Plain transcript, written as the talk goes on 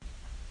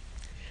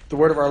The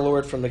word of our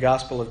Lord from the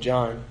Gospel of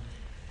John.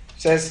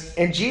 It says,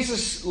 "And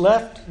Jesus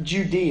left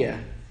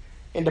Judea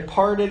and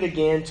departed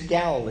again to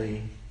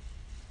Galilee.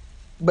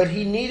 But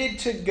he needed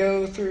to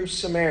go through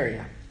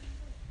Samaria.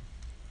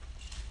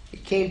 He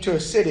came to a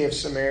city of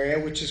Samaria,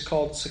 which is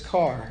called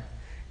Sychar,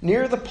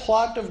 near the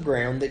plot of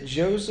ground that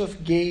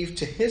Jacob gave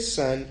to his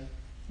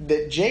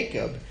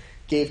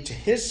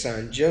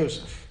son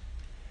Joseph.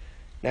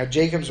 Now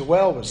Jacob's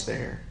well was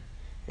there,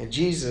 and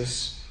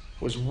Jesus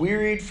was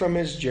wearied from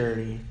his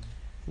journey,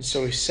 and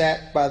so he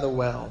sat by the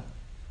well,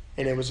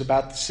 and it was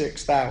about the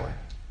 6th hour.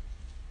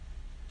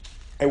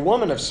 A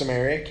woman of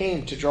Samaria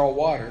came to draw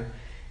water,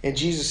 and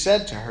Jesus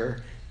said to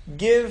her,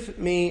 'Give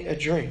me a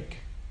drink.'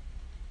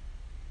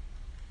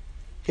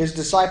 His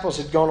disciples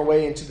had gone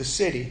away into the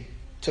city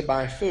to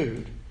buy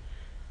food.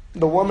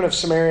 The woman of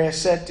Samaria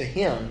said to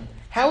him,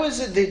 'How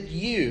is it that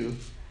you,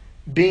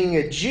 being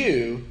a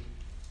Jew,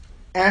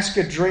 ask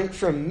a drink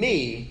from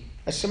me,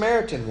 a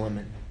Samaritan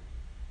woman?'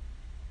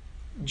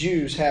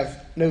 Jews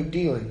have no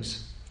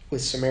dealings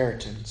with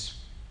Samaritans."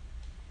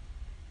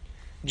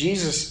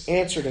 Jesus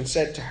answered and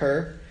said to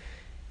her,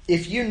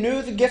 "If you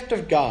knew the gift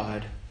of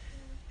God,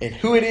 and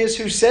who it is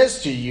who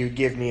says to you,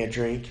 'Give me a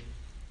drink,'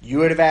 you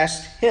would have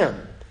asked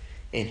him,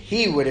 and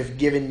he would have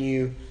given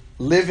you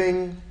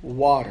living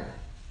water."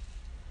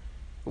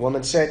 The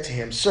woman said to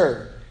him,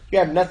 "Sir, you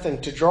have nothing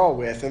to draw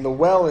with, and the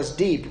well is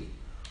deep.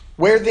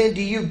 Where then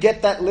do you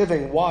get that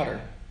living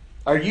water?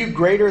 Are you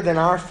greater than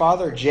our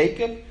father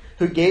Jacob,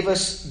 who gave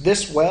us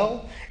this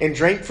well and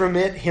drank from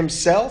it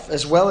himself,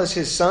 as well as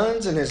his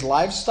sons and his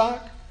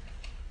livestock?"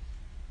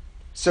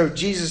 So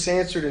Jesus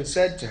answered and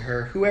said to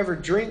her, "Whoever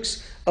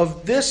drinks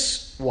of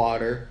this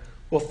water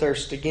will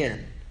thirst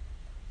again.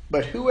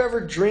 But whoever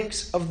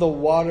drinks of the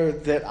water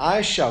that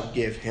I shall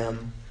give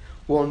him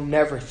will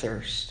never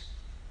thirst.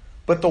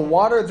 But the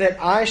water that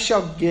I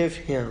shall give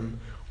him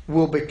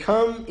will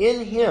become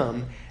in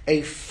him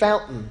a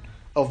fountain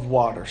of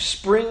water,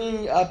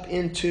 springing up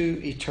into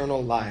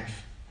eternal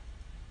life."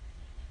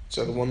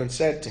 So the woman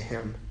said to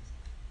him,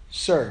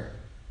 Sir,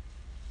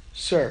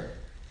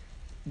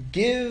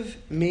 give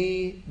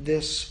me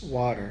this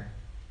water,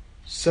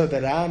 so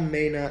that I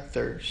may not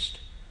thirst,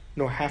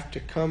 nor have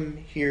to come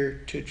here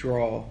to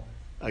draw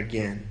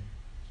again."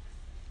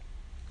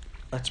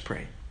 Let's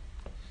pray.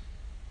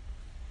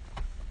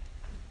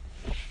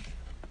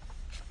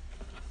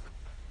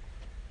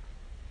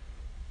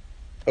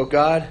 O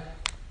God,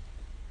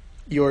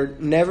 your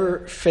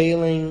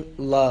never-failing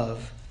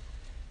love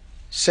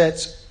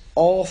sets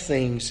all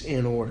things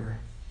in order,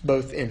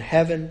 both in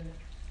heaven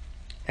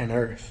and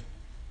earth.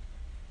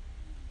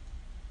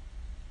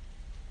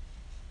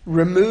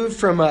 Remove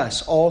from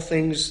us all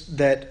things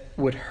that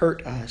would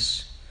hurt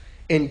us,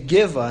 and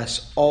give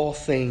us all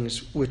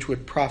things which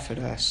would profit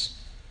us.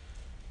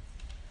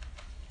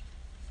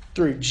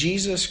 Through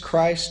Jesus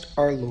Christ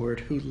our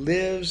Lord, who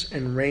lives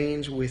and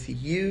reigns with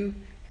you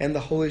and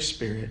the Holy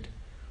Spirit,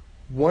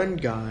 one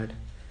God,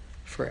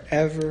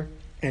 forever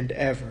and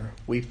ever,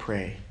 we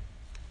pray.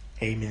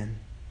 Amen.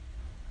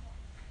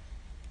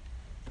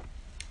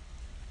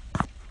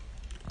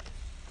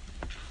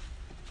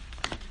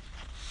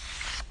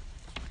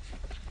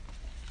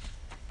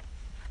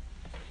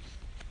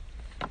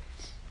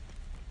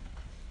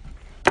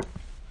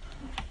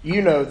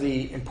 You know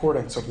the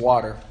importance of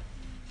water.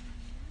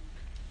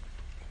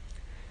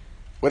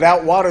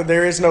 Without water,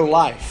 there is no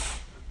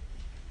life.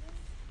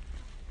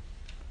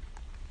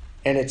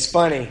 And it's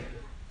funny,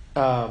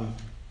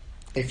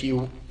 if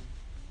you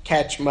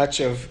catch much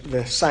of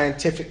the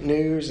scientific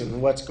news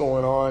and what's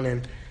going on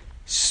in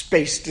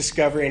space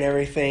discovery and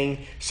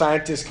everything,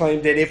 scientists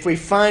claim that if we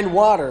find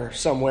water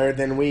somewhere,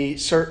 then we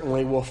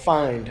certainly will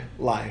find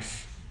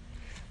life.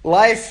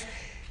 Life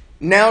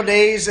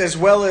nowadays, as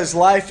well as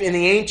life in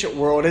the ancient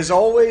world, is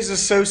always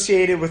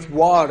associated with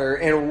water,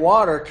 and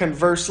water,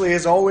 conversely,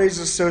 is always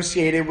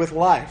associated with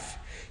life.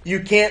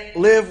 You can't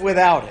live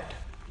without it.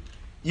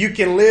 You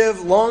can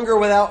live longer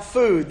without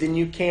food than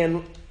you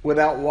can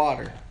without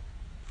water.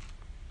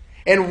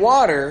 And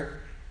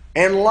water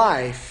and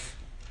life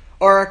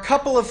are a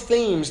couple of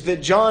themes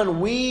that John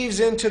weaves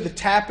into the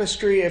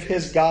tapestry of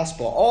his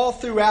gospel, all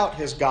throughout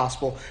his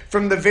gospel,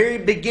 from the very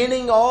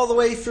beginning all the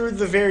way through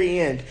the very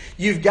end.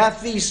 You've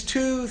got these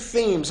two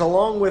themes,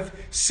 along with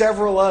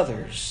several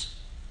others,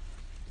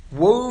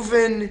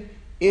 woven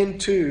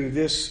into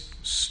this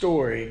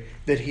story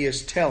that he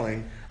is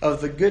telling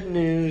of the good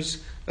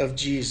news of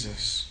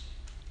Jesus.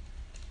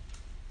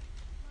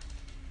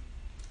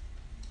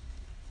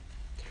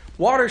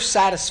 Water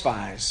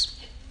satisfies.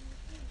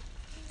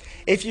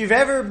 If you've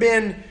ever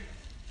been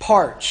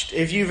parched,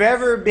 if you've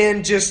ever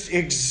been just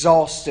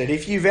exhausted,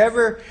 if you've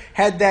ever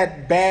had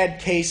that bad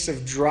case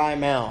of dry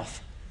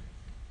mouth,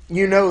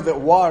 you know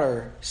that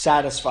water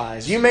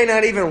satisfies. You may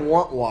not even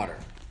want water.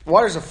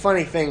 Water's a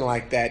funny thing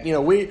like that. You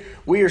know,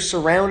 we are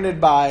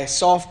surrounded by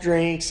soft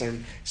drinks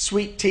and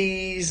sweet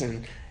teas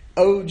and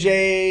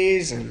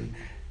OJs and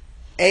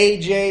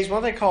AJs. What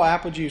do they call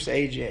apple juice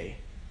AJ?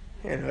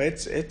 You know,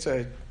 it's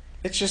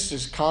just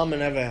as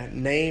common of a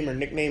name or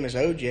nickname as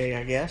OJ,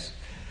 I guess.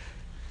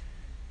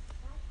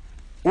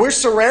 We're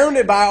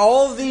surrounded by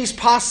all of these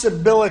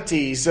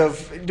possibilities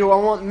of, do I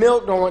want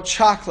milk? Do I want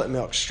chocolate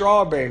milk?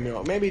 Strawberry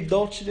milk? Maybe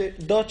dulce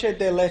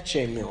de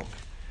leche milk?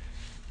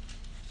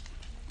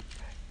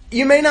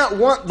 You may not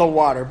want the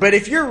water, but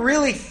if you're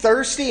really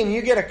thirsty and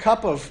you get a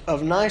cup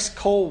of nice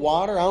cold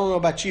water, I don't know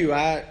about you,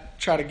 I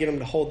try to get them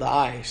to hold the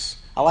ice.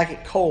 I like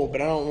it cold,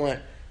 but I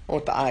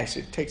want the ice.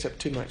 It takes up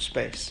too much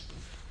space.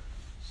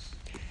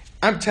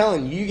 I'm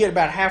telling you, you get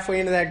about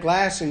halfway into that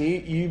glass and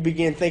you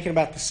begin thinking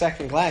about the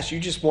second glass. You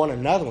just want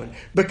another one.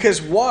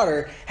 Because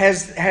water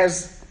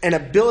has an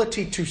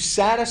ability to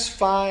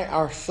satisfy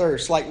our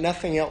thirst like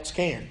nothing else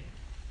can.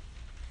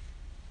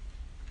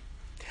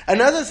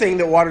 Another thing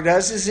that water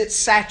does is it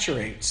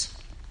saturates.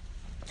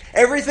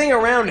 Everything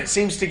around it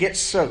seems to get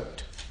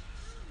soaked.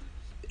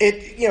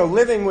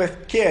 Living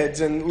with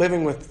kids and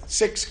living with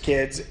 6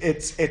 kids,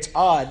 it's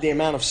odd the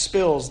amount of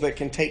spills that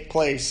can take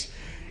place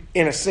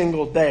in a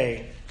single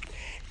day.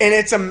 And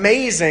it's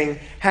amazing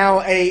how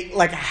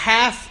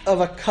half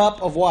of a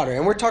cup of water,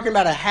 and we're talking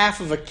about a half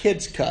of a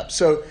kid's cup,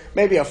 so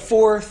maybe a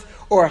fourth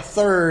or a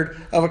third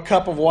of a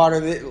cup of water,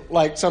 that,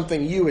 like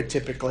something you would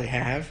typically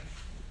have,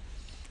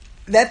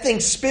 that thing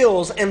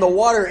spills and the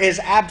water is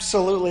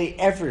absolutely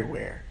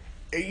everywhere.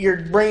 You're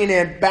bringing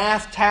in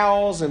bath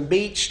towels and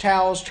beach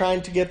towels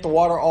trying to get the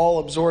water all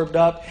absorbed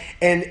up,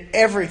 and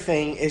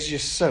everything is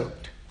just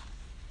soaked.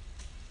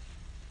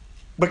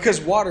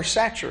 Because water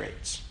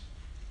saturates.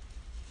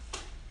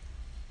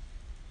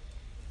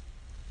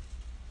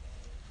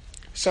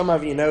 Some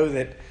of you know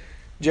that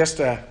just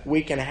a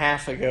week and a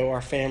half ago,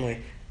 our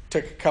family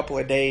took a couple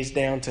of days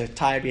down to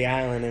Tybee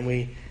Island, and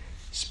we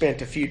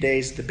spent a few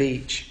days at the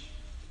beach.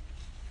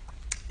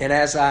 And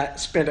as I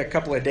spent a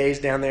couple of days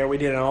down there, we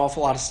did an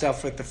awful lot of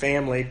stuff with the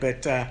family,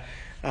 but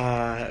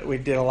we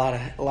did a lot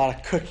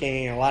of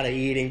cooking, a lot of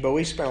eating, but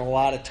we spent a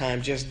lot of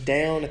time just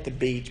down at the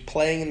beach,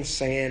 playing in the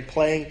sand,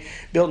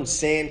 building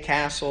sand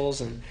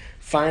castles and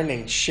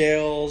finding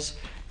shells.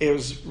 It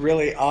was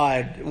really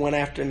odd. One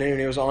afternoon,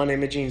 it was on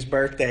Imogene's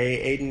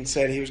birthday. Aiden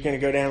said he was going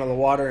to go down to the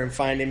water and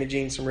find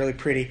Imogene some really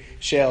pretty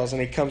shells.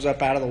 And he comes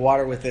up out of the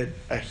water with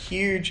a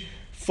huge,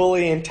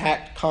 fully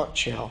intact conch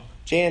shell.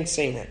 Jan's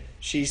seen it.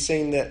 She's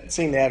seen the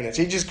evidence.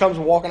 He just comes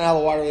walking out of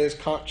the water with his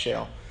conch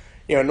shell.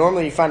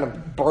 Normally you find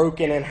them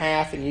broken in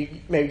half and you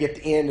maybe get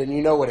the end and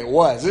you know what it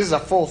was. This is a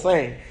full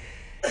thing.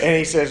 And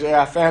he says,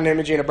 I found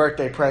Imogene a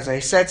birthday present.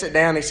 He sets it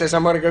down. He says,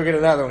 I'm going to go get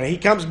another one. And he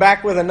comes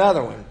back with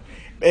another one.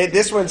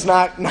 This one's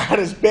not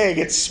as big.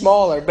 It's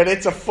smaller, but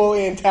it's a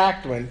fully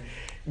intact one.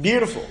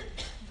 Beautiful.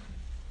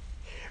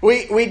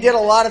 We did a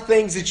lot of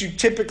things that you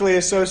typically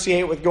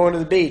associate with going to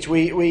the beach.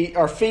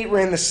 Our feet were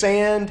in the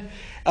sand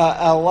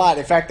a lot.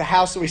 In fact, the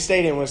house that we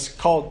stayed in was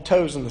called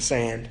Toes in the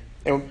Sand.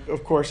 And,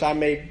 of course, I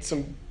made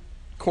some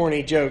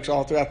corny jokes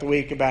all throughout the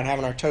week about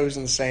having our toes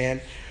in the sand.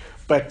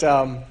 But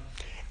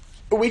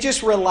we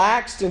just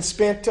relaxed and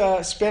spent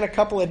a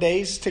couple of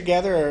days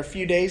together, or a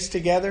few days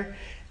together,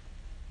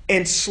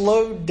 and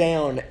slowed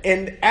down.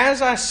 And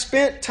as I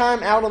spent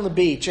time out on the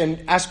beach,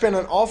 and I spent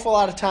an awful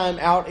lot of time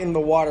out in the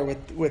water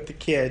with the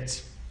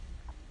kids,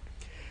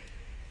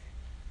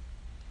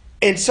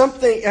 and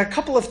a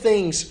couple of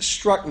things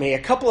struck me. A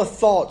couple of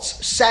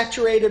thoughts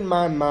saturated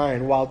my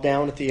mind while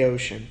down at the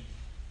ocean.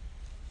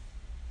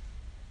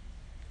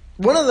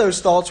 One of those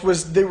thoughts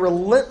was the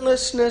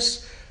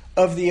relentlessness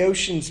of the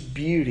ocean's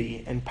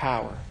beauty and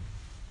power.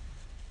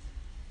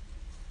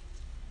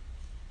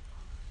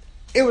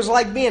 It was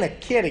like being a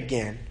kid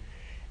again.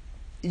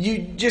 You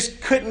just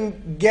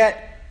couldn't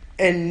get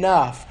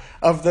enough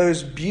of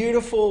those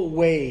beautiful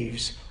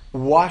waves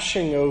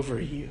washing over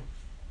you.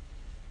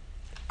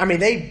 I mean,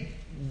 they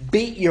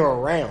beat you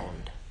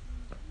around.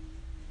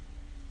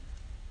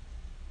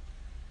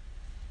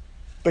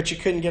 But you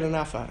couldn't get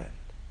enough of it.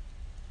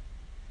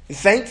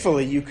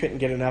 Thankfully, you couldn't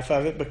get enough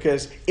of it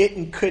because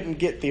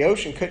the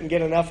ocean couldn't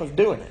get enough of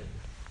doing it.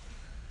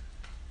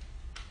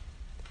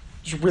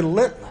 It's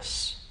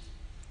relentless.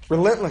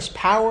 Relentless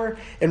power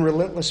and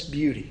relentless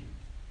beauty.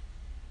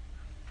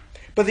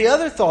 But the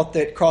other thought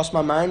that crossed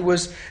my mind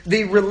was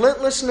the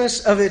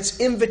relentlessness of its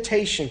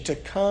invitation to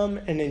come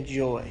and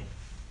enjoy.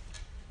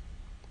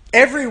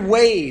 Every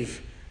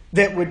wave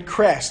that would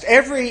crest,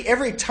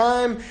 every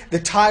time the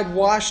tide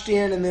washed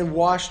in and then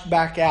washed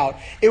back out,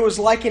 it was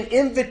like an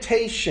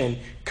invitation.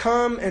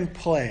 Come and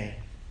play.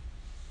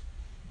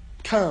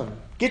 Come,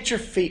 get your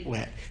feet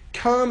wet.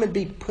 Come and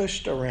be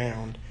pushed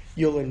around.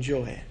 You'll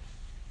enjoy it.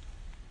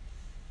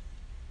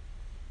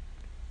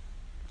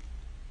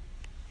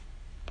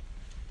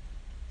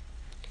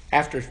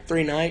 After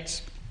 3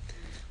 nights,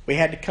 we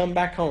had to come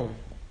back home.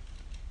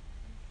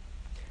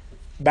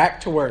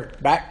 Back to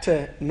work, back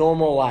to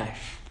normal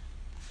life.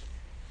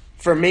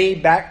 For me,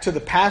 back to the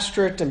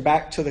pastorate and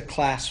back to the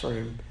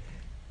classroom.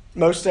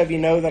 Most of you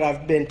know that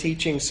I've been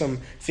teaching some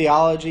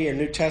theology and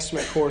New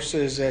Testament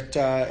courses at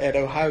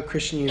Ohio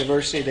Christian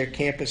University, their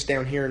campus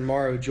down here in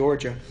Morrow,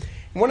 Georgia.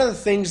 And one of the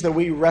things that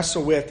we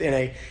wrestle with in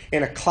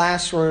a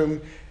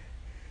classroom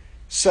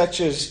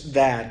such as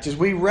that is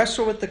we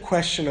wrestle with the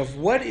question of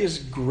what is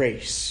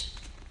grace?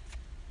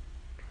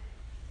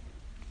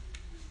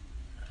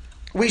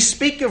 We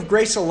speak of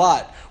grace a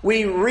lot.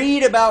 We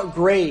read about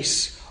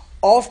grace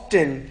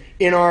often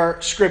in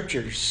our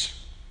scriptures.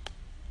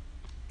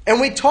 And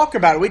we talk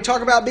about it. We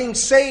talk about being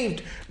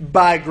saved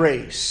by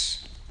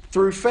grace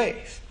through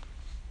faith.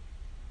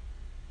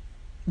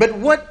 But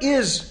what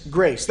is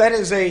grace? That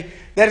is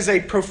a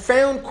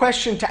profound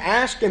question to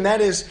ask, and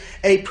that is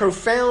a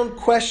profound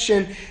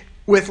question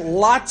with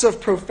lots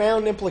of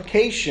profound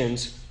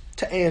implications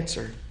to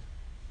answer.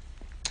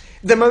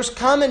 The most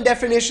common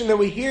definition that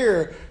we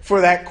hear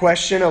for that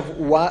question of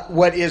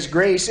what is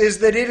grace is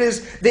that it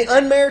is the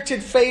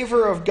unmerited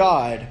favor of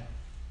God.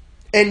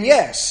 And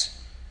yes,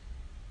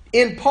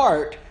 in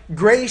part,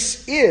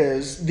 grace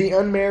is the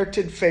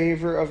unmerited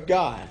favor of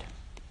God.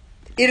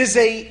 It is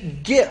a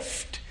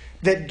gift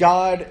that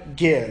God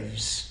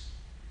gives.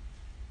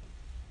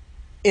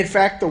 In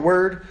fact, the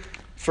word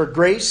for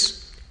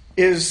grace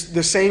is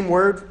the same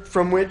word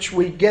from which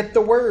we get the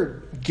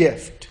word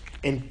gift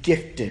and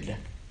gifted.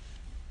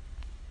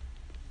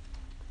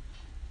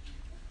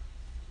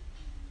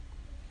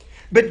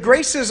 But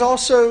grace is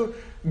also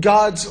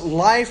God's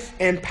life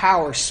and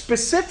power,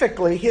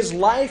 specifically His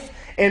life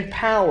and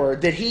power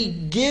that He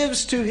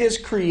gives to His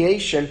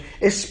creation,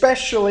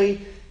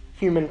 especially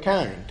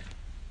humankind.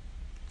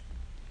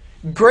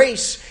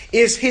 Grace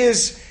is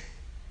His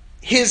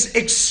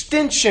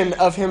extension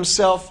of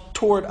Himself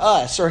toward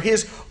us, or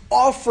His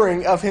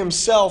offering of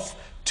Himself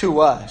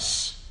to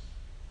us.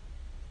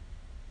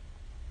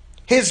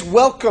 His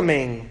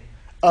welcoming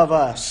of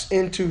us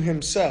into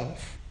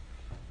Himself.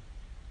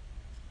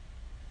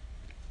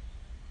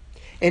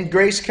 And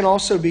grace can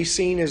also be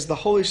seen as the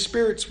Holy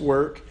Spirit's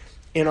work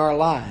in our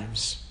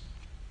lives.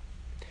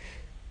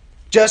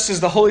 Just as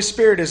the Holy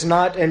Spirit is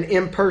not an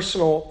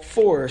impersonal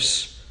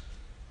force,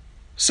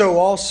 so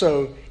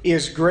also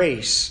is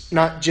grace,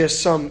 not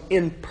just some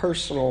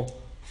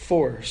impersonal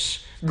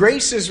force.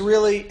 Grace is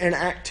really an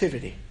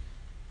activity.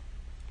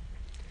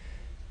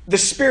 The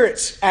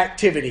Spirit's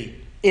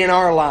activity in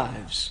our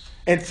lives,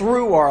 and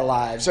through our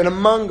lives, and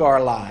among our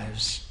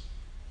lives.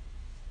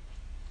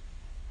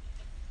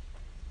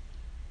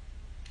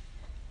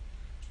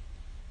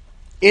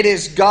 It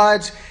is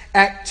God's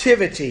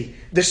activity,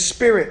 the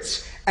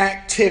Spirit's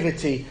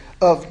activity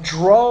of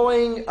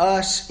drawing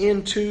us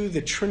into the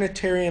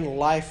Trinitarian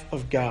life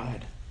of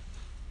God.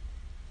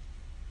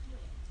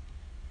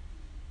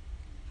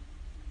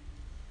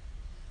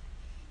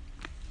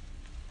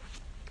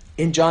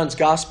 In John's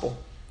Gospel,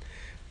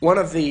 one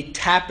of the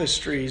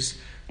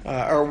tapestries,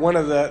 or one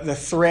of the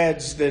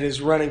threads that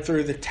is running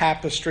through the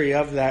tapestry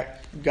of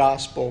that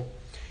Gospel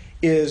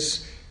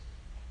is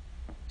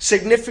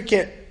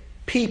significant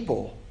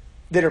people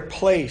that are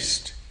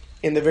placed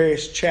in the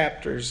various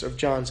chapters of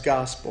John's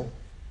Gospel.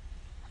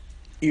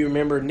 You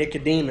remember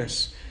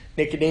Nicodemus.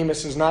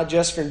 Nicodemus is not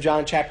just from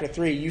John chapter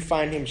 3. You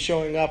find him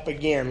showing up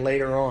again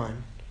later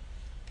on.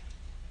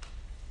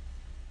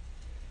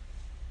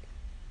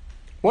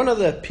 One of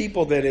the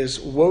people that is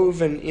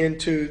woven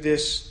into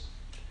this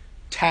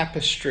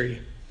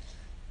tapestry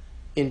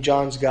in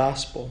John's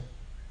Gospel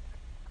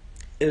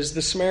is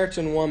the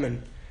Samaritan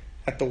woman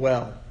at the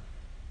well.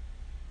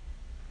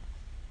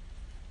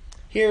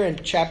 Here in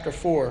chapter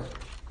 4,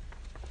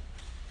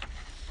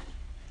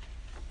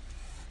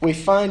 we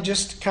find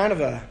just kind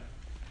of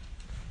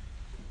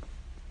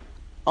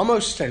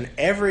almost an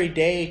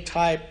everyday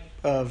type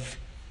of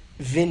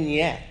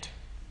vignette.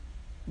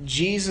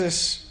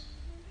 Jesus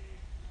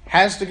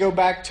has to go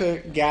back to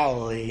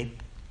Galilee,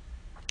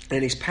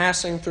 and he's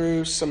passing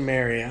through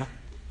Samaria.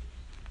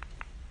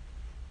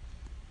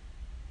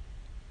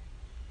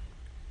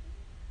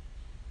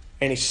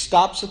 And he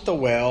stops at the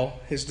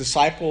well. His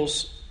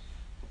disciples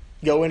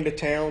go into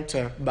town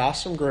to buy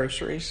some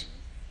groceries.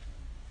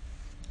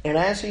 And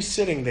as he's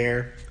sitting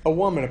there, a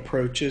woman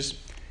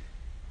approaches,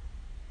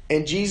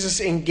 and Jesus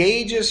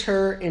engages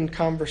her in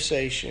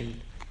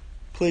conversation.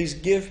 Please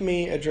give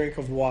me a drink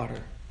of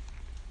water.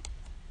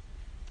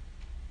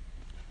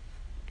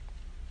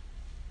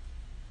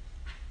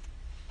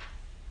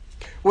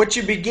 What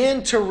you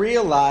begin to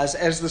realize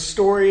as the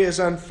story is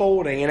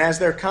unfolding and as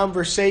their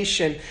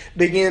conversation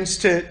begins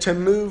to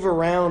move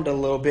around a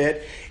little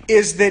bit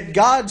is that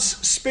God's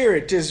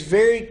Spirit is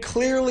very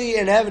clearly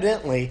and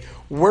evidently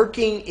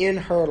working in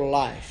her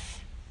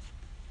life.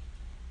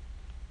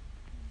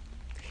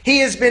 He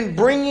has been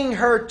bringing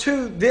her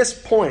to this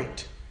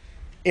point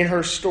in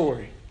her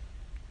story.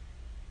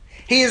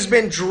 He has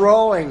been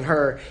drawing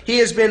her. He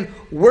has been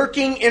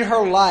working in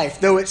her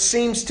life, though it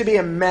seems to be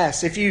a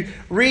mess. If you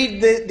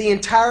read the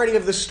entirety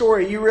of the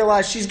story, you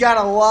realize she's got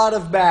a lot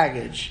of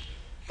baggage.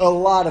 A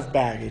lot of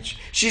baggage.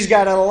 She's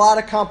got a lot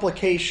of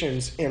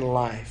complications in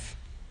life.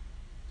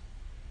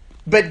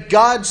 But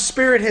God's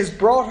Spirit has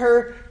brought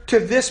her to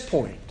this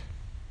point.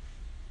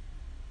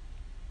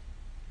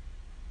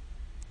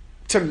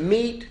 To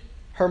meet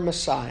her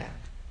Messiah.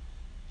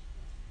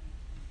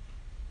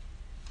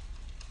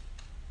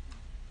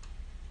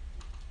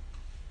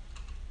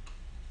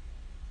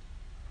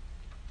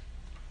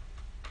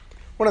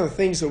 One of the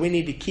things that we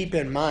need to keep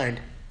in mind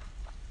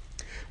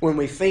when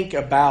we think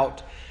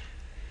about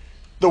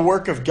the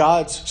work of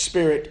God's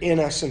Spirit in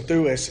us and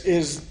through us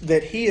is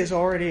that He is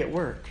already at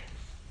work.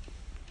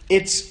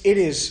 It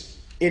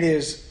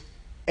is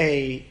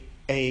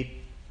a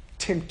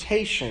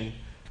temptation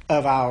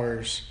of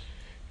ours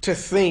to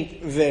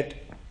think that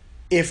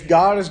if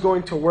God is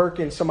going to work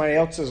in somebody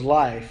else's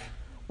life,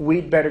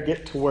 we'd better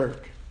get to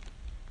work.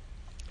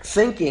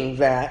 Thinking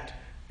that,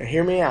 and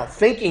hear me out,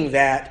 thinking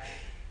that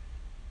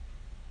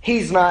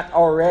He's not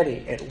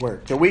already at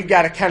work, that we've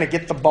got to kind of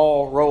get the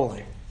ball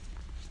rolling.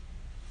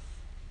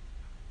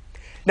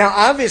 Now,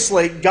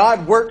 obviously,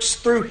 God works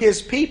through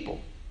His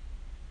people.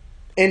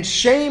 And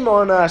shame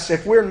on us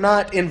if we're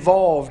not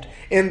involved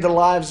in the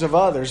lives of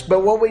others.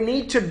 But what we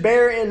need to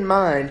bear in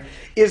mind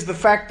is the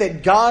fact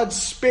that God's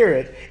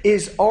Spirit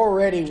is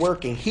already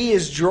working. He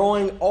is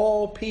drawing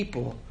all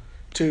people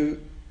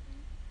to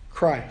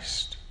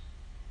Christ.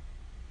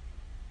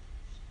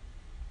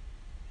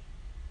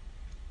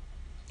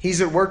 He's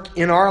at work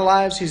in our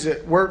lives. He's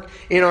at work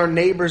in our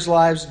neighbors'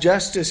 lives,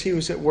 just as He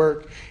was at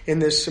work in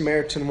this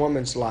Samaritan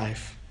woman's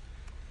life,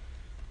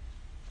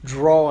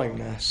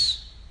 drawing us.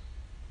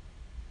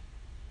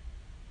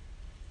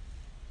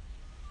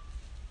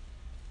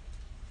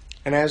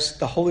 And as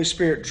the Holy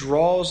Spirit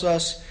draws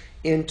us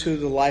into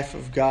the life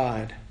of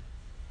God,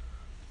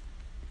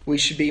 we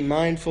should be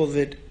mindful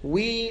that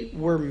we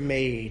were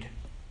made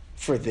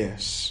for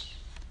this.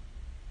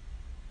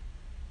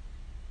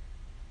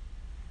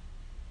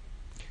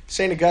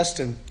 St.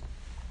 Augustine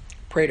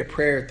prayed a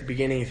prayer at the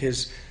beginning of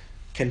his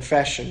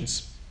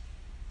Confessions.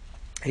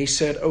 He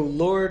said, "O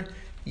Lord,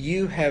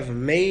 you have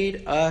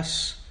made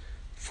us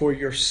for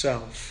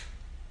yourself.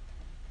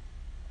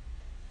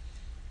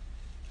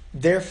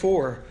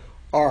 Therefore,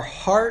 our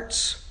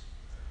hearts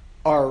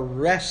are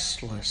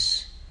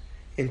restless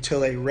until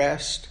they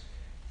rest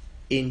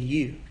in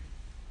you."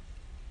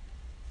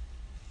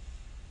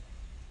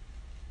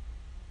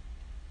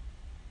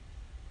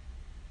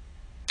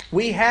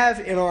 We have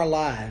in our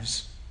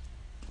lives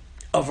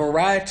a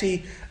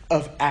variety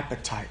of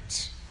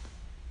appetites,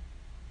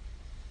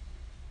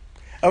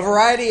 a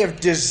variety of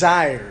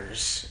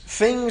desires,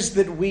 things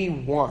that we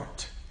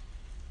want,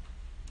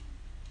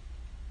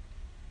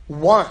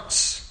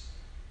 wants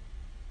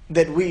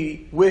that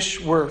we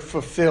wish were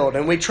fulfilled.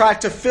 And we try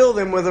to fill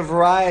them with a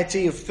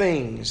variety of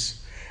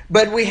things.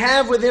 But we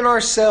have within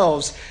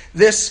ourselves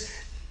this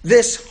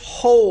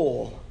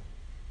hole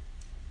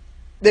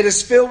that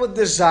is filled with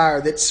desire,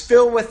 that's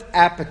filled with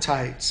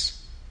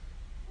appetites.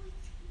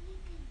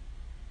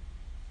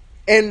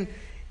 And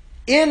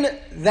in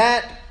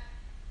that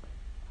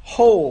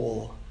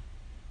hole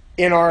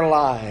in our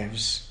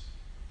lives,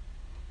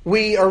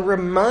 we are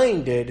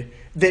reminded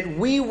that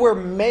we were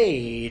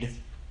made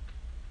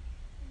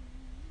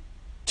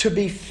to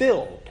be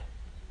filled.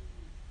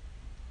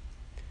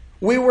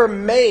 We were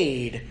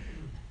made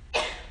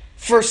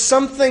for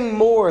something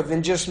more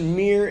than just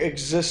mere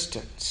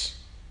existence.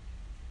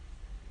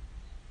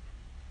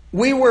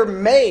 We were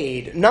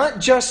made not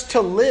just to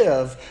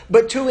live,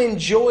 but to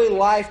enjoy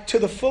life to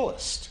the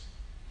fullest.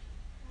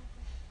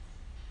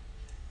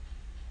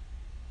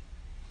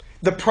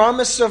 The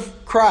promise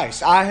of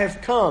Christ, "I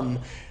have come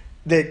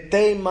that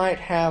they might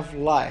have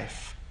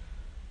life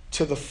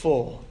to the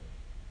full."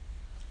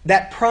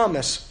 That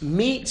promise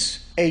meets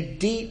a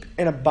deep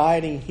and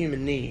abiding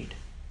human need.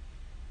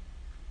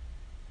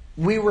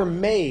 We were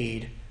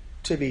made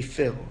to be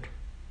filled.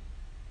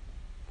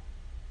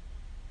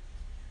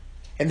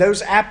 And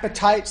those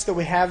appetites that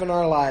we have in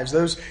our lives,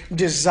 those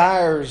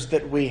desires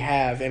that we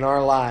have in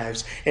our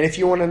lives. And if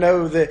you want to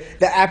know the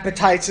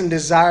appetites and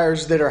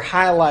desires that are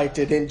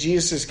highlighted in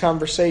Jesus'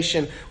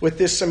 conversation with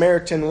this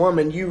Samaritan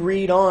woman, you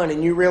read on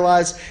and you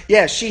realize,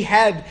 yes, she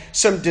had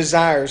some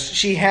desires.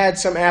 She had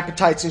some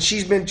appetites, and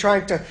she's been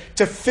trying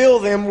to fill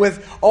them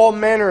with all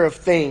manner of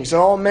things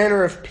and all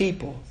manner of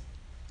people.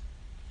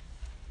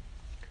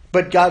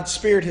 But God's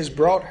Spirit has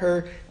brought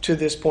her to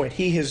this point.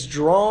 He has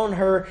drawn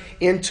her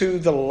into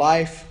the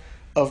life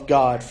of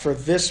God for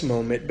this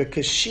moment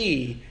because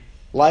she,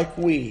 like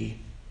we,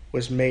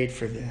 was made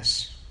for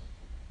this.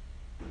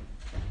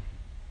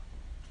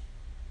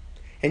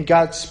 And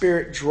God's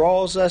Spirit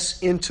draws us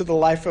into the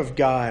life of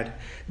God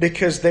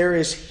because there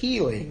is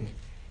healing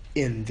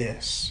in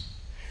this.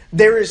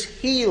 There is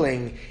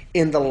healing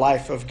in the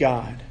life of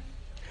God.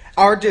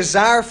 Our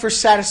desire for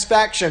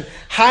satisfaction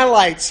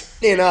highlights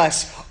in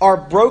us our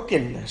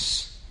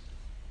brokenness.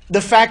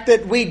 The fact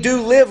that we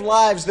do live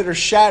lives that are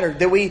shattered,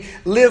 that we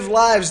live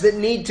lives that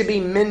need to be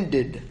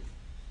mended.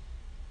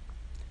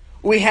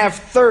 We have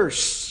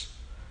thirsts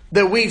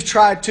that we've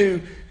tried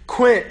to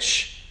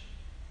quench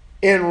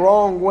in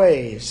wrong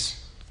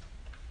ways.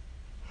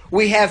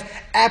 We have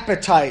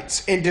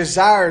appetites and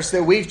desires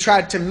that we've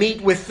tried to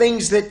meet with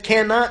things that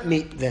cannot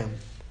meet them.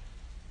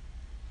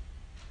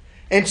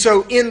 And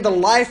so in the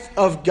life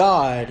of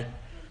God,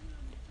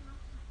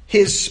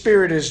 His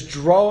Spirit is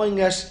drawing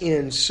us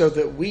in so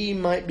that we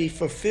might be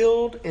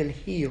fulfilled and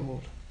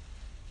healed.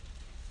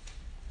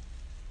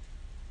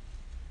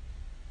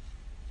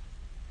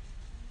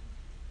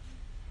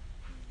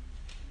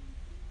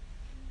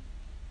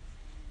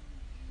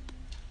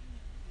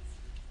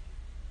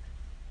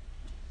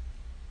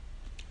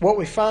 what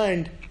we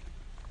find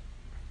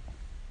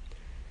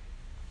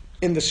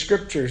in the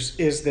Scriptures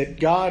is that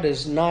God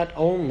is not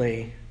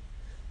only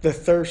the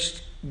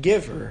thirst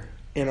giver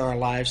in our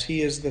lives,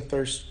 He is the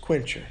thirst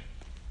quencher.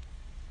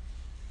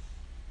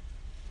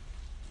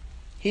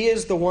 He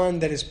is the one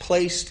that has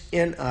placed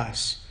in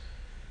us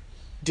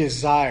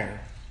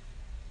desire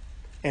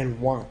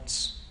and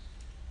wants.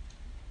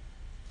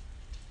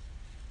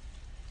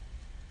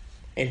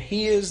 And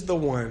He is the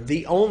one,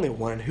 the only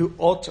one, who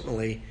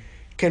ultimately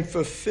can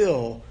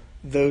fulfill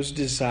those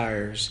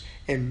desires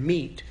and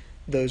meet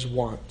those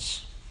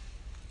wants.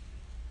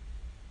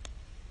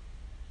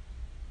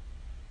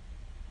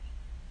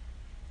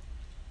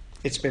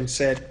 It's been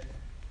said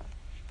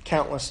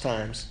countless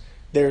times,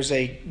 there's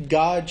a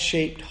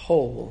God-shaped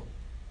hole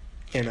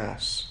in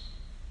us.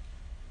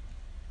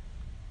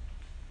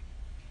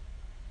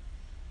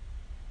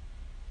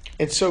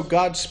 And so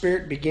God's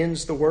Spirit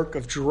begins the work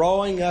of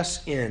drawing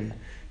us in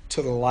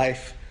to the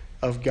life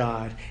of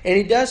God. And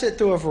He does it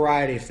through a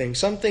variety of things.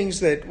 Some things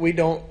that we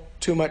don't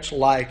too much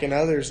like and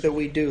others that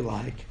we do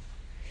like.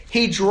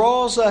 He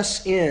draws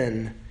us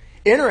in,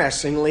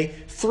 interestingly,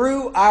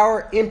 through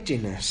our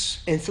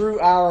emptiness and through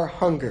our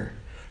hunger,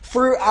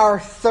 through our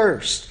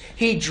thirst.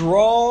 He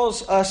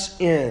draws us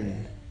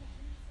in.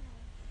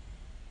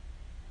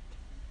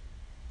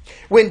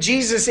 When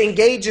Jesus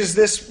engages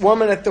this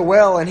woman at the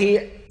well and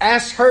He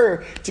asks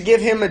her to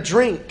give Him a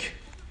drink,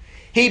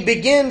 He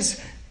begins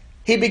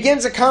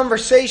a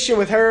conversation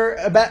with her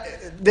about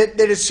that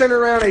is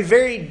centered around a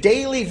very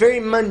daily, very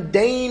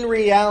mundane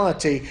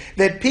reality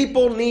that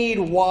people need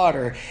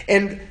water.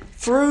 And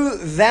through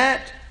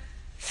that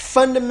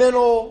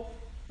fundamental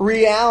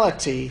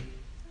reality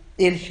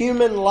in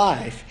human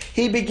life,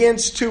 He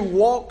begins to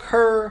walk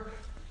her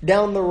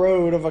down the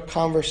road of a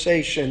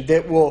conversation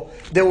that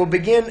will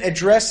begin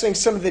addressing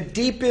some of the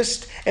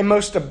deepest and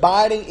most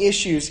abiding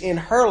issues in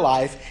her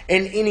life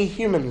and any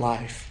human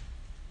life.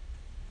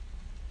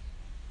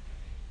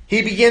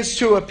 He begins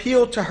to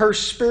appeal to her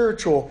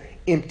spiritual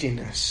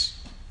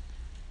emptiness,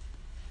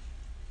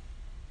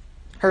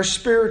 her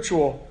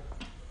spiritual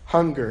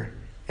hunger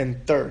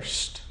and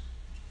thirst.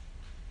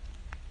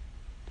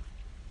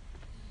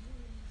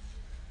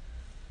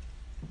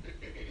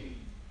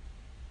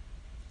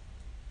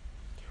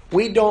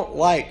 We don't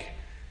like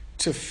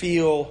to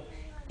feel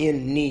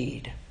in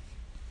need.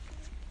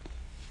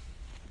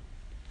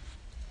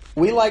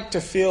 We like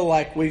to feel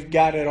like we've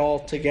got it all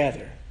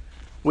together.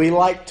 We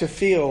like to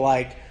feel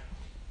like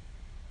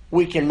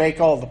we can make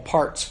all the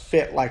parts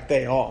fit like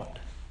they ought.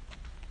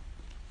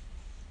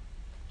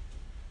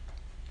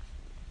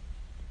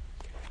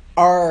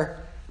 Our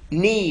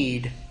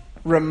need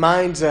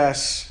reminds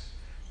us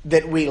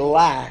that we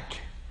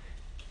lack,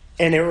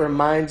 and it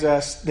reminds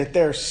us that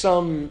there are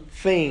some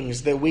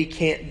things that we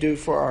can't do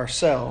for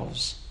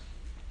ourselves.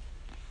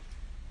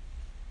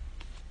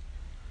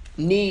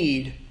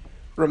 Need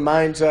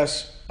reminds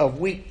us of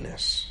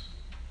weakness.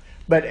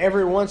 But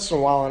every once in a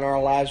while in our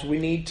lives, we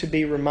need to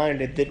be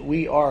reminded that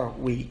we are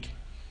weak,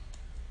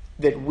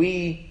 that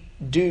we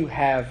do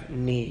have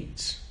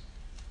needs,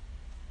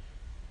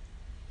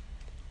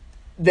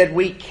 that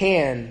we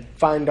can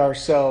find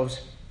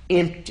ourselves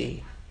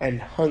empty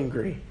and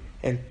hungry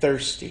and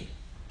thirsty.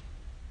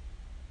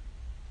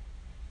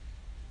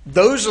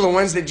 Those are the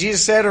ones that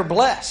Jesus said are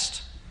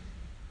blessed.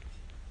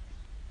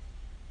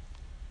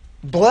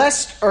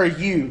 Blessed are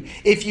you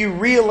if you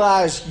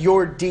realize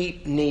your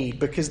deep need,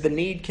 because the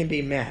need can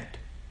be met.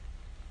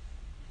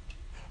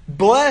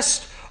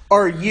 Blessed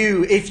are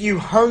you if you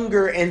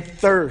hunger and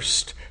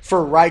thirst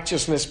for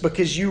righteousness,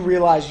 because you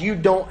realize you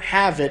don't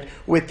have it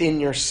within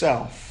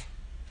yourself.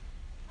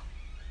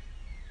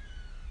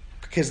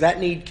 Because that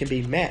need can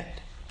be met.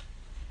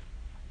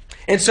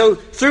 And so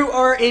through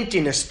our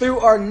emptiness, through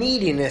our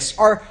neediness,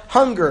 our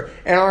hunger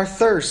and our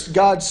thirst,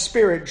 God's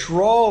Spirit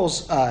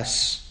draws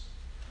us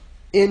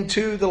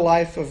into the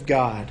life of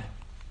God.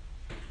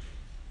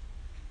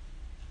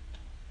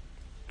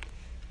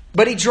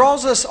 But He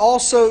draws us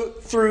also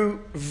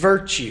through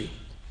virtue.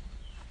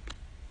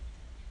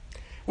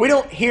 We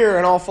don't hear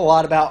an awful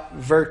lot about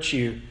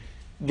virtue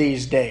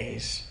these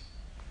days.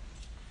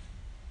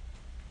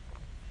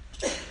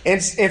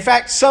 And in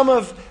fact, some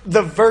of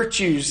the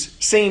virtues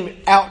seem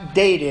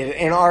outdated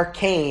and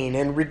arcane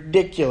and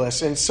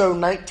ridiculous, and so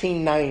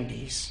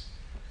 1990s.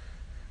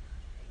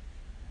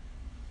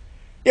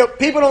 You know,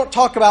 people don't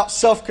talk about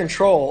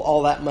self-control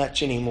all that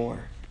much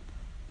anymore.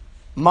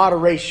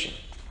 Moderation.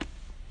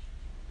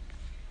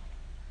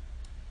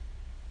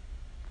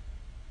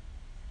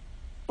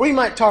 We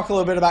might talk a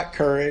little bit about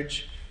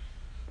courage.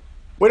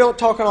 We don't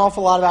talk an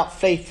awful lot about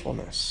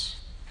faithfulness.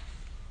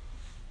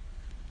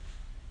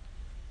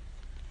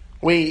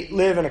 We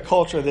live in a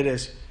culture that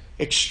is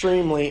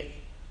extremely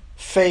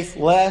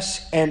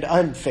faithless and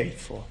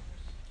unfaithful.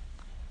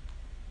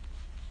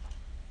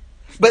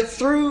 But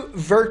through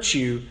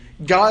virtue,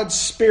 God's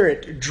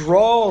Spirit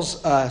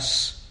draws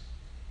us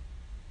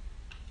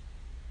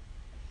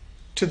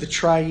to the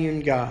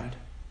triune God.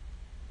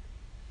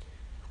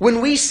 When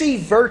we see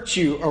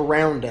virtue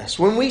around us,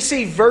 when we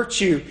see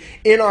virtue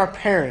in our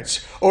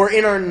parents or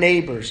in our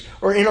neighbors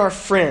or in our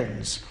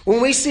friends, when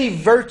we see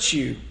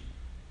virtue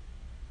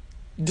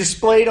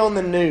displayed on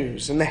the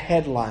news and the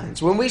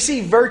headlines, when we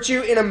see virtue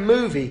in a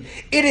movie,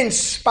 it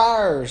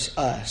inspires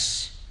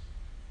us.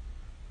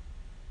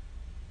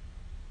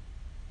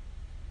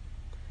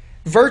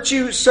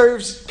 Virtue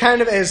serves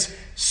kind of as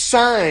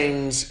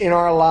signs in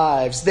our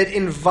lives that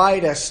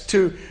invite us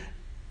to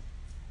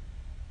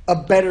a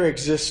better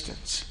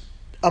existence,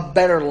 a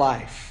better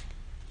life.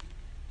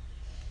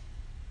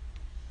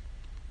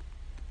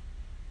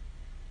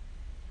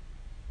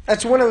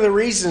 That's one of the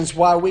reasons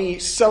why we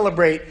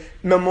celebrate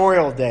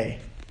Memorial Day.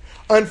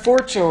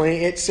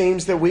 Unfortunately, it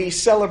seems that we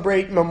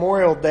celebrate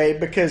Memorial Day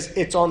because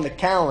it's on the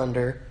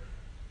calendar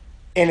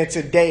and it's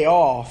a day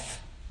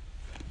off,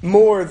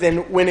 more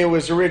than when it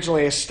was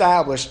originally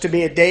established to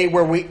be a day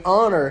where we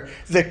honor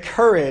the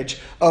courage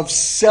of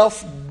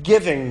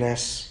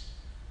self-givingness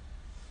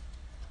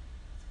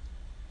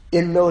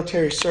in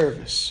military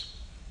service.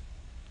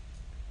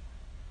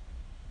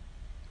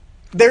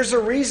 There's a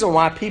reason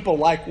why people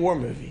like war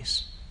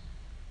movies.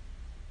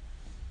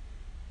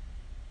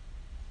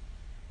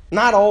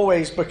 Not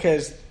always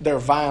because they're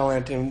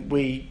violent and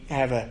we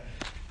have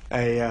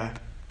a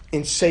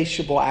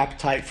insatiable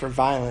appetite for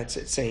violence,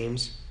 it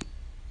seems.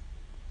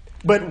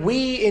 But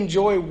we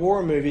enjoy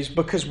war movies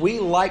because we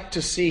like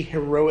to see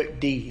heroic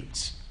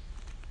deeds.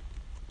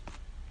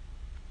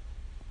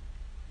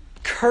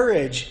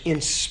 Courage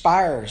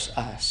inspires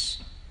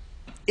us.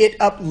 It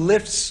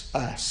uplifts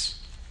us.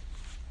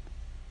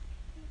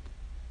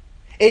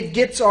 It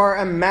gets our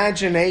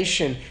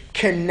imagination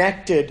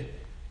connected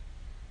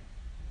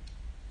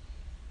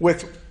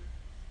with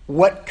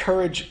what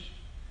courage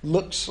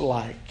looks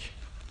like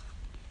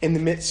in the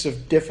midst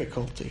of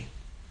difficulty.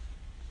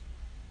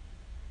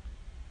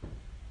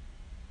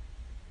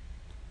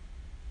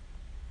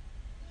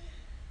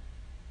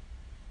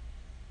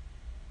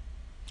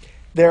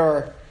 There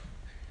are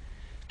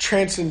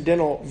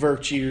transcendental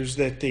virtues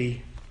that the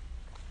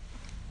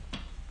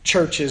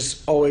church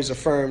has always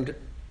affirmed: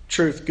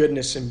 truth,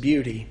 goodness, and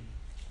beauty.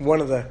 One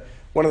of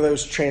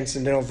those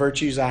transcendental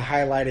virtues I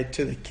highlighted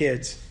to the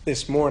kids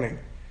this morning.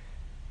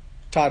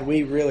 Todd,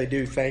 we really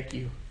do thank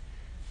you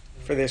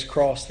for this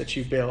cross that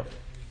you built.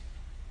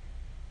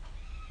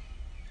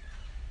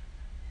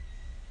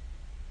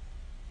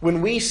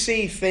 When we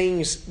see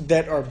things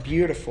that are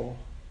beautiful,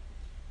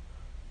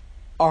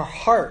 our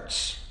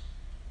hearts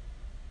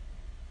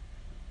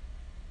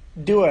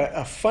do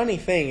a funny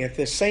thing. At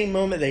the same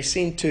moment, they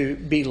seem to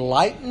be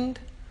lightened,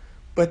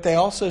 but they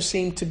also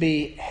seem to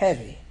be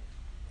heavy.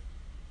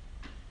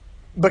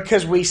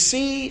 Because we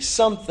see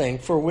something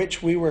for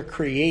which we were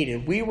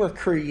created. We were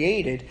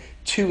created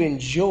to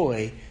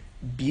enjoy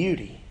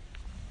beauty.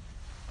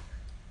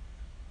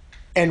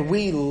 And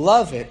we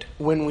love it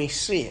when we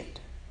see it.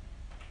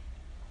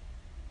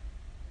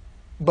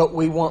 But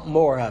we want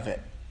more of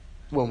it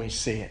when we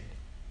see it.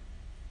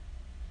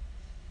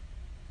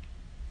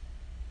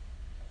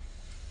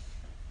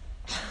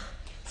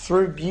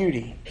 Through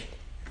beauty,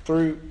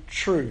 through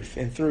truth,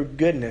 and through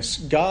goodness,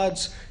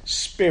 God's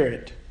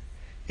Spirit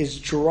is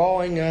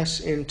drawing us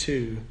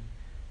into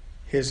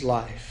His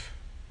life.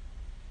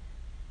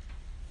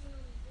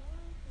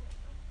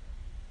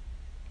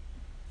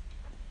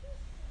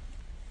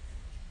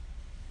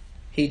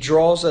 He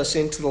draws us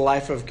into the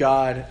life of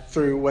God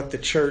through what the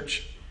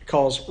church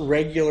calls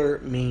regular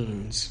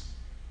means.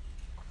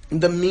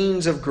 The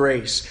means of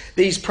grace.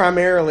 These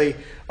primarily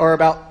are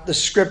about the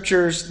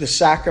scriptures, the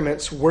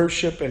sacraments,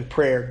 worship, and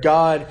prayer.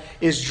 God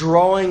is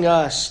drawing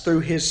us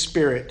through His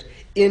Spirit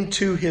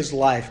into His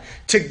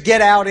life, to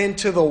get out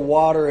into the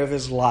water of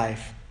His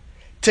life,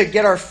 to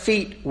get our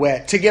feet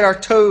wet, to get our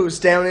toes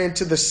down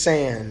into the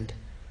sand.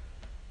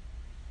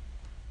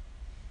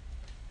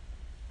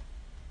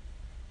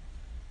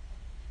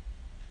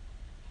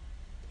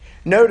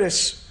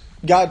 Notice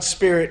God's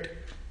Spirit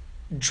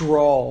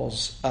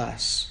draws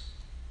us.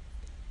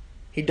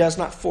 He does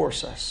not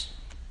force us.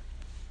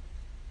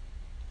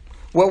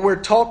 What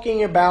we're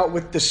talking about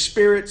with the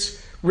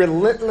Spirit's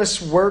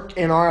relentless work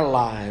in our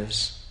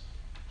lives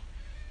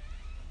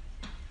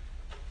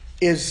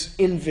is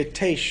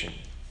invitation,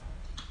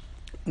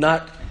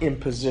 not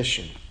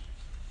imposition.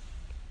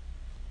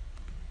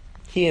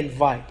 He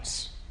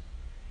invites.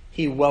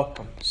 He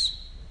welcomes.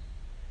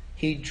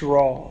 He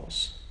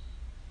draws.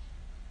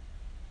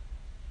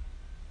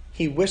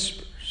 He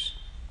whispers,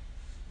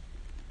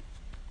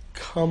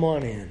 "Come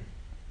on in.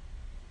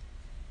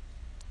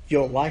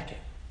 You'll like it.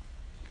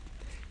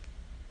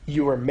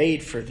 You are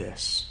made for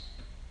this.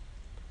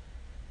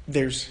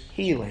 There's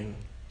healing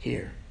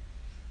here."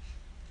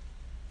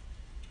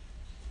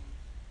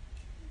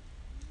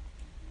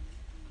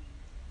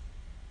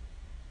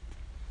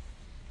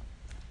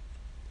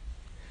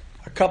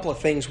 A couple of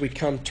things we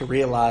come to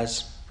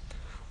realize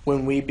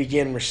when we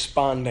begin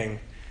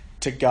responding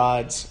to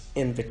God's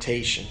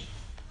invitation.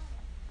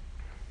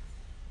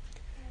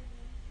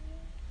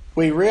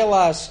 We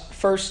realize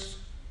first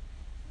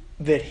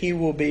that He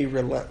will be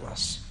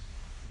relentless.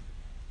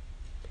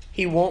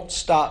 He won't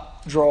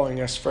stop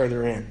drawing us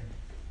further in.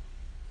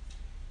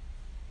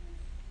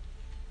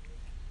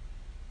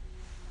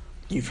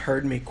 You've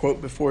heard me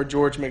quote before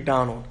George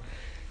MacDonald.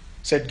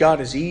 Said, God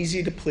is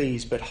easy to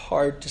please, but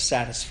hard to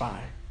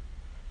satisfy.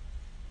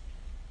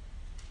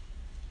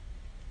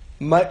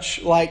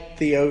 Much like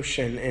the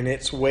ocean and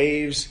its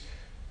waves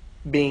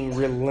being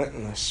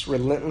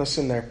relentless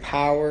in their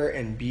power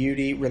and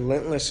beauty,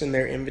 relentless in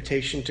their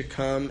invitation to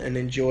come and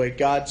enjoy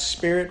God's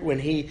Spirit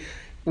when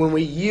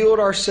we yield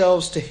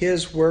ourselves to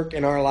His work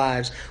in our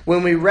lives,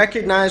 when we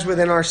recognize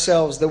within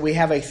ourselves that we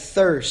have a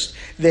thirst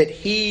that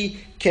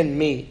He can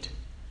meet,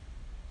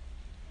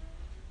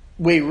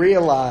 we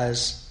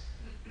realize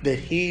that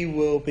He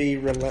will be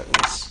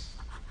relentless.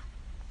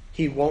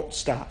 He won't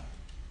stop.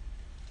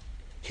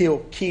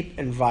 He'll keep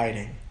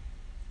inviting.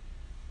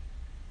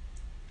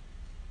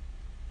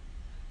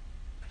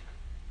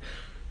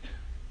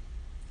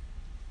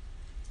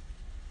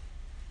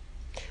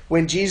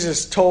 When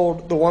Jesus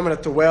told the woman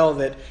at the well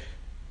that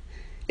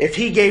if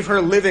He gave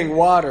her living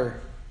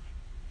water,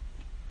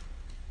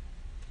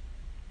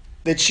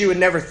 that she would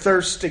never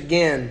thirst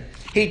again,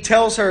 He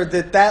tells her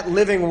that that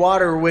living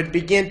water would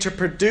begin to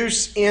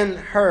produce in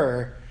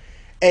her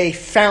a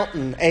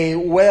fountain, a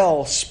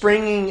well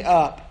springing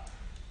up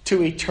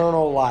to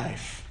eternal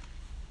life.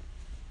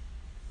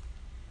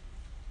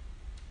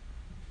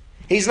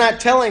 He's not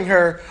telling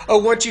her, oh,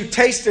 once you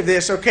tasted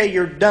this, okay,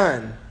 you're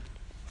done.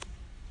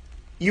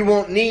 You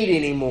won't need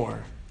any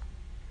more.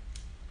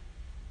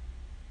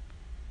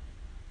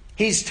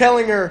 He's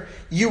telling her,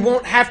 you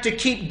won't have to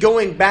keep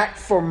going back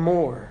for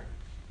more.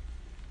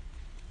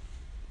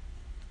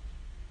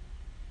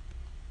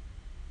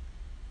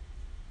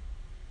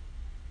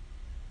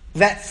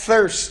 That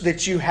thirst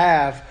that you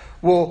have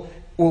will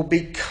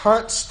be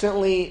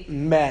constantly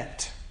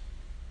met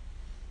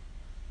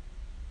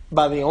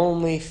by the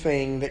only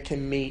thing that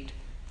can meet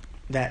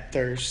that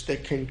thirst,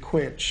 that can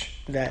quench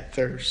that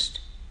thirst.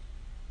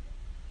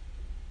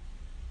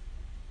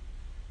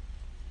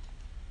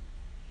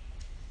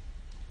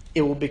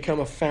 It will become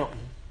a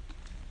fountain,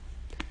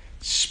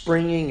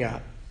 springing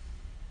up.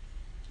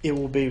 It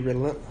will be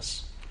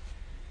relentless.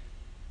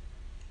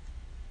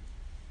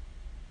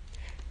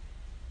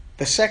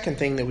 The second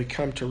thing that we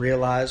come to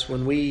realize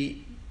when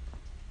we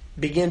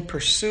begin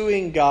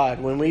pursuing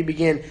God, when we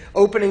begin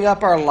opening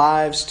up our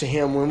lives to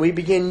Him, when we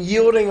begin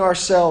yielding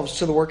ourselves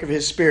to the work of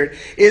His Spirit,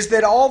 is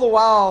that all the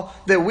while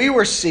that we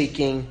were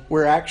seeking,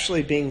 we're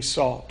actually being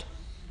sought.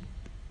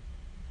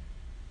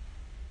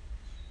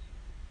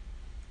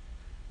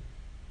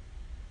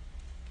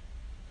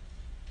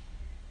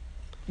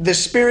 The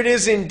Spirit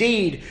is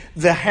indeed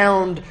the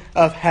hound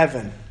of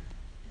heaven.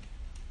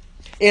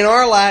 In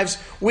our lives,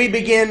 we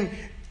begin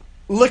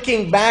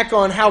looking back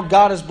on how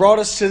God has brought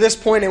us to this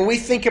point, and we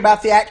think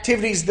about the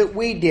activities that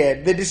we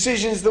did, the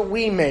decisions that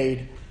we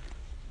made,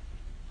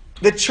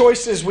 the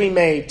choices we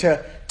made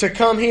to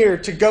come here,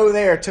 to go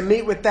there, to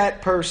meet with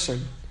that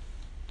person.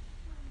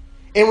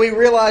 And we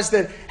realize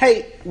that,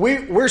 hey,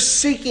 we're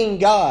seeking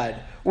God.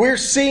 We're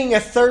seeing a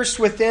thirst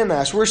within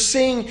us. We're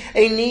seeing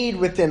a need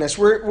within us.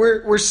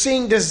 We're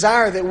seeing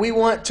desire that we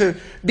want to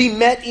be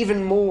met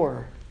even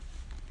more.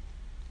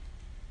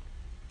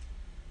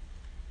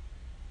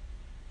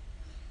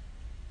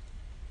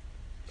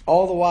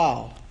 All the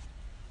while,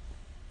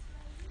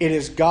 it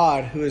is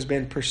God who has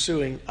been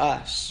pursuing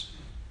us.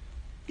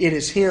 It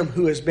is Him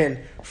who has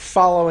been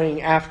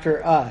following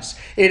after us.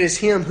 It is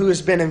Him who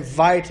has been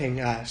inviting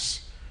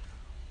us.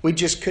 We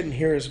just couldn't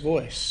hear His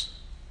voice.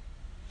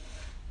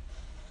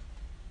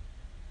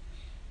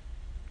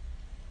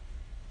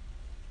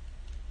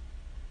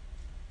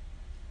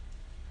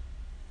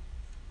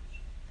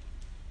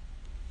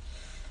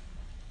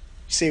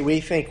 See, we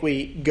think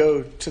we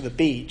go to the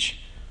beach,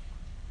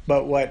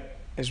 but what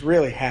is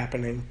really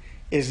happening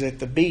is that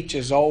the beach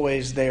is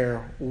always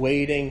there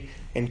waiting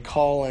and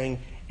calling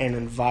and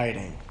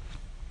inviting.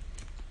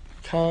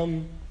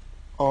 Come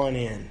on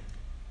in.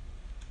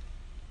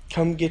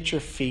 Come get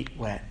your feet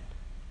wet.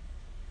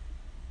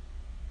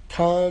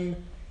 Come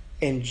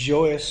and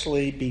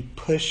joyously be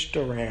pushed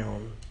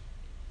around.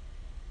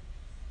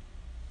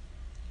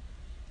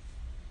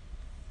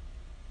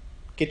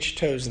 Get your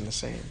toes in the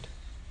sand.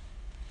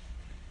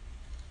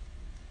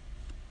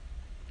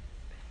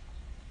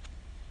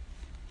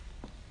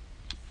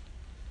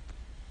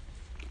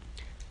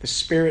 The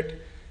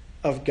Spirit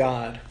of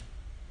God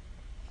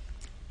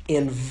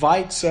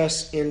invites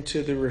us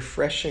into the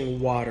refreshing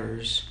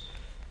waters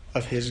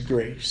of His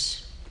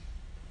grace.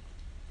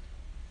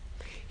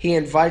 He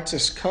invites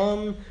us,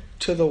 come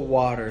to the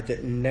water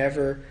that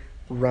never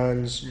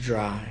runs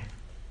dry.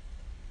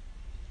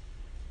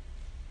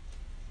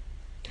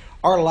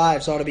 Our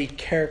lives ought to be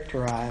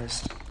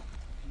characterized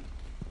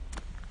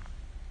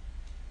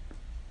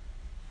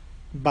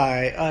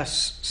by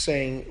us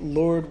saying,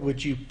 Lord,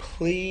 would you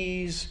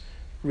please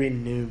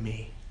renew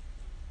me?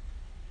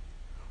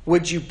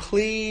 Would you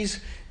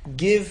please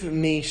give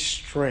me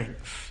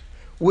strength?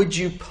 Would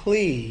you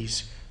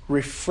please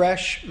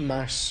refresh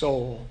my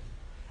soul?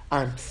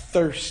 I'm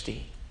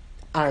thirsty.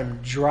 I'm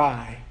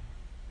dry.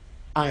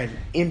 I'm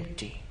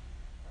empty.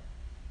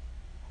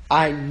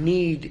 I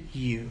need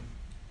you.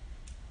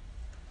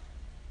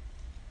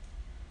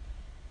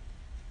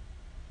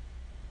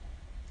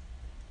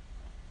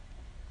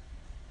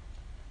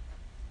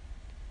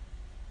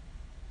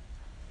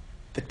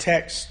 The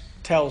text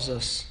tells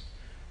us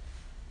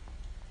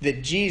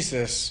that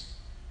Jesus,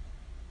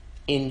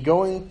 in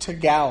going to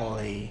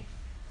Galilee,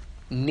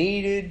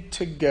 needed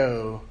to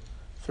go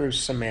through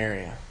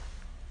Samaria.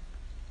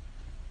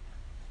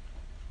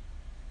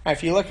 Now,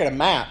 if you look at a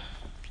map,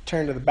 you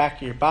turn to the back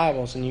of your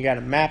Bibles and you got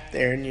a map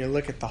there and you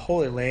look at the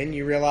Holy Land,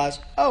 you realize,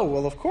 oh,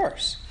 well, of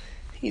course.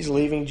 He's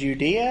leaving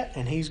Judea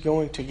and he's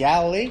going to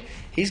Galilee.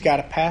 He's got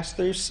to pass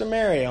through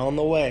Samaria on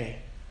the way.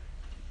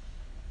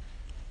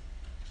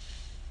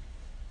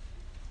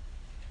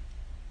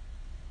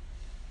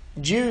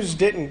 Jews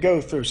didn't go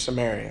through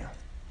Samaria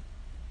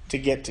to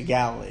get to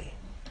Galilee.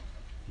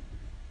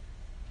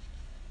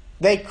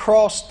 They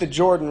crossed the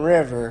Jordan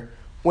River,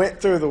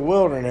 went through the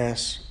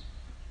wilderness,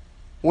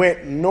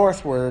 went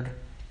northward,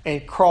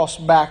 and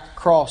crossed back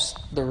across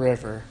the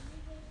river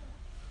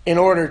in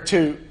order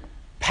to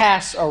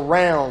pass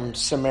around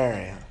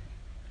Samaria,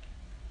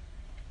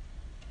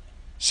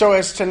 so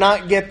as to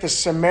not get the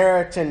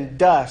Samaritan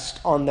dust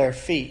on their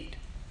feet.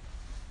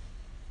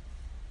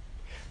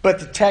 But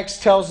the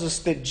text tells us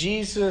that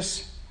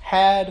Jesus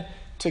had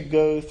to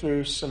go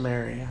through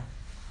Samaria.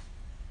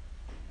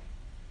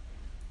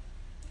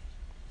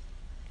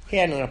 He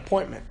had an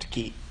appointment to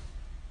keep.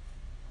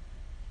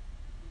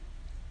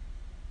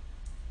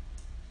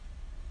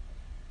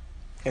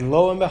 And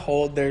lo and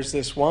behold, there's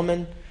this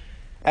woman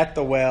at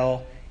the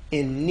well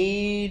in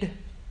need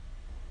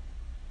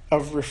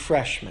of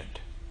refreshment,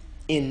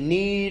 in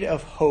need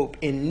of hope,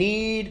 in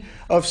need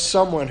of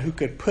someone who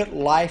could put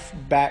life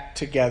back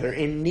together,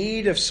 in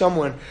need of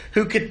someone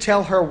who could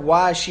tell her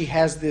why she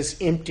has this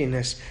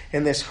emptiness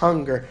and this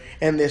hunger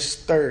and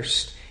this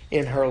thirst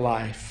in her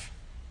life.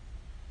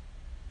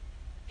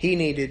 He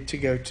needed to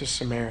go to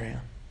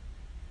Samaria.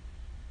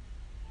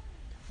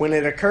 When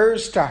it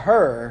occurs to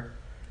her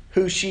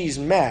who she's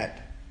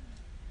met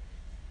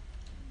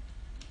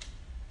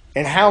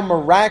and how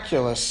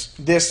miraculous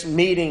this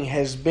meeting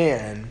has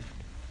been,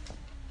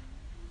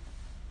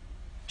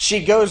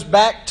 she goes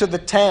back to the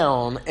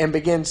town and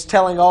begins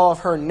telling all of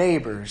her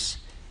neighbors,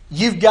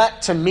 "You've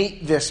got to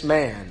meet this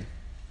man.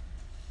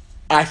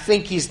 I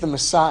think he's the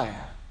Messiah.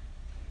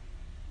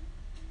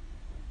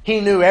 He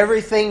knew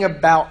everything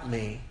about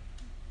me.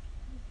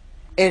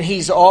 And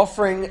he's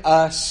offering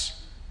us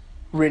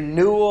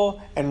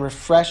renewal and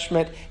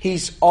refreshment.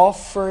 He's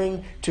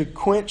offering to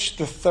quench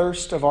the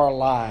thirst of our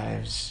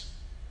lives."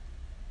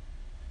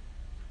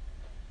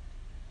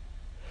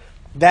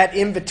 That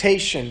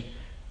invitation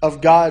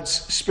of God's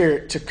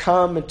Spirit to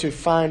come and to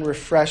find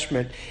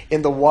refreshment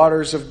in the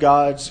waters of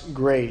God's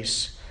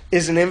grace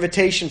is an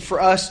invitation for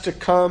us to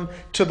come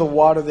to the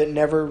water that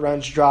never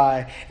runs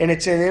dry. And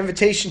it's an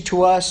invitation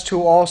to us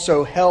to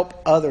also help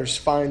others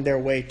find their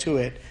way to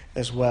it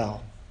as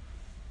well.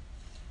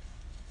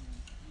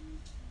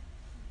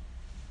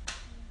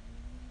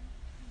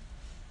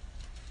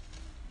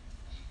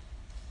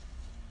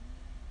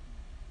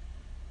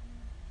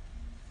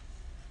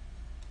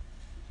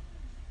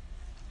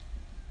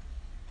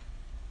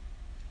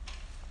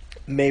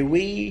 May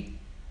we,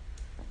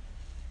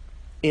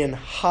 in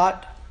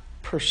hot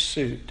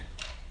pursuit,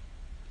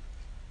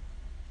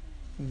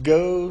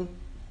 go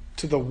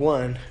to the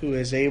one who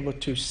is able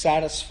to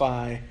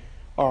satisfy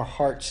our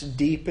heart's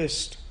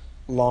deepest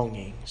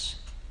longings.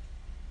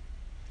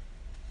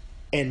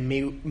 And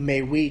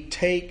may we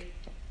take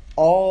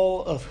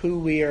all of who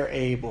we are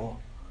able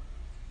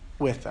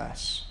with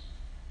us.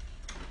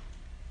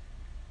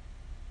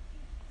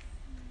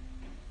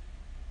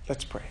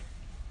 Let's pray.